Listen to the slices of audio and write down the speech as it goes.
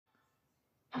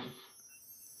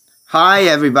Hi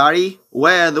everybody,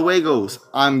 we're the Wiggles.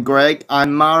 I'm Greg,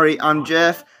 I'm Mari, I'm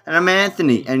Jeff, and I'm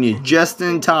Anthony, and you're just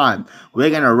in time. We're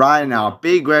gonna ride in our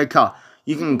big red car.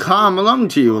 You can come along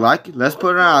to you like. Let's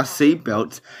put on our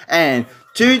seatbelts and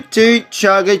toot toot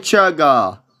chugga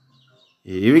chugga.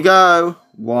 Here we go.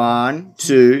 1,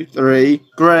 2, 3.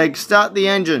 Greg, start the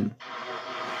engine.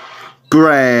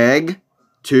 Greg,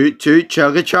 toot toot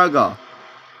chugga chugga.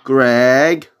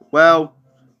 Greg, well,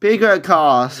 bigger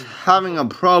car's having a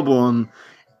problem.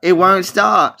 It won't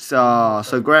start.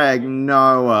 So Greg,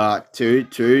 no,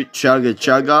 toot toot chugga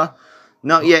chugga.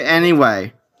 Not yet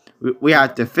anyway. We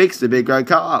have to fix the big red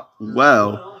car.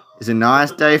 Well, it's a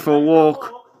nice day for a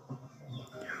walk.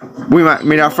 We might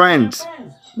meet our friends.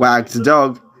 Wags the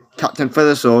dog, Captain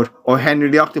Feathersword, or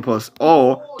Henry the Octopus,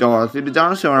 or Dorothy the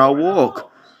dinosaur on our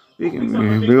walk. We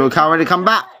will can't wait to come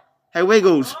back. Hey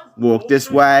Wiggles, walk this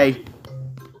way.